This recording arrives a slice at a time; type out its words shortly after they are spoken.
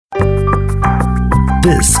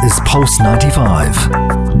This is Pulse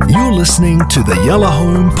 95. You're listening to the Yellow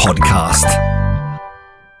Home Podcast.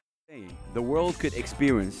 The world could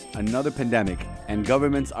experience another pandemic and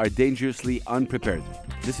governments are dangerously unprepared.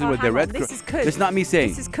 This is what the Red Cross... This is not me saying.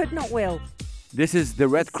 This is could not will. This is the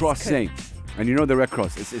Red Cross saying. And you know the Red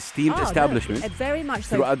Cross. It's esteemed establishment very much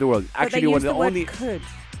so. throughout the world. Actually, one of the only... could.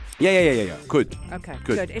 Yeah. Could. Okay,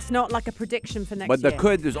 could. Good. It's not like a prediction for next year. But the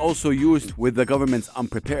could is also used with the government's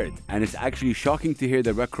unprepared. And it's actually shocking to hear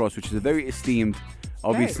the Red Cross, which is a very esteemed,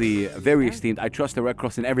 obviously very esteemed. I trust the Red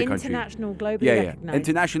Cross in every country. International, globally recognized.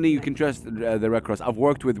 Internationally, you can trust the Red Cross. I've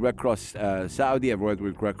worked with Red Cross Saudi. I've worked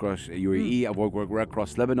with Red Cross UAE. I've worked with Red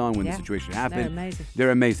Cross Lebanon when the situation happened. They're amazing.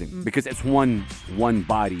 They're amazing because it's one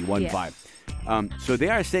body, one vibe. So they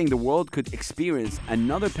are saying the world could experience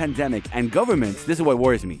another pandemic and governments, this is what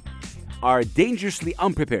worries me, are dangerously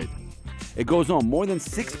unprepared. It goes on. More than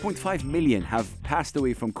 6.5 million have passed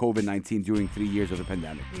away from COVID-19 during 3 years of the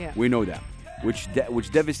pandemic. Yeah. We know that,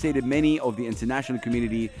 which devastated many of the international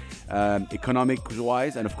community,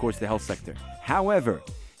 economic-wise, and of course the health sector. However,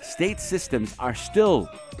 state systems are still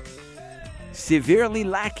severely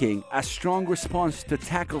lacking a strong response to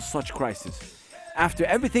tackle such crisis. After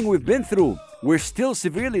everything we've been through, we're still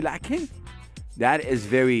severely lacking? That is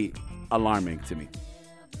very alarming to me.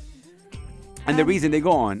 And the reason they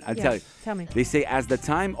go on, I'll tell you. Tell me. They say, as the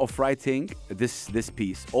time of writing this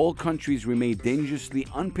piece, all countries remain dangerously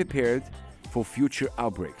unprepared for future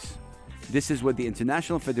outbreaks. This is what the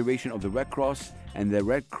International Federation of the Red Cross and the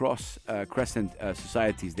Red Cross Crescent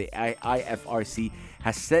Societies, the IFRC,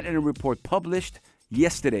 has said in a report published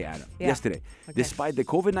yesterday, Adam. Yeah. Yesterday. Okay. Despite the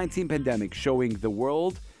COVID-19 pandemic showing the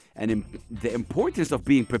world and the importance of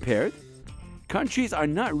being prepared, countries are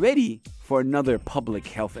not ready for another public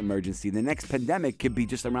health emergency. The next pandemic could be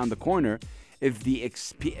just around the corner if the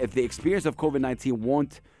experience of COVID-19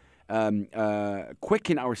 won't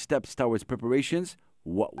quicken our steps towards preparations.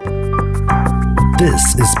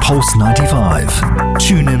 This is Pulse 95.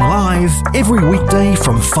 Tune in live every weekday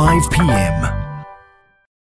from 5 p.m.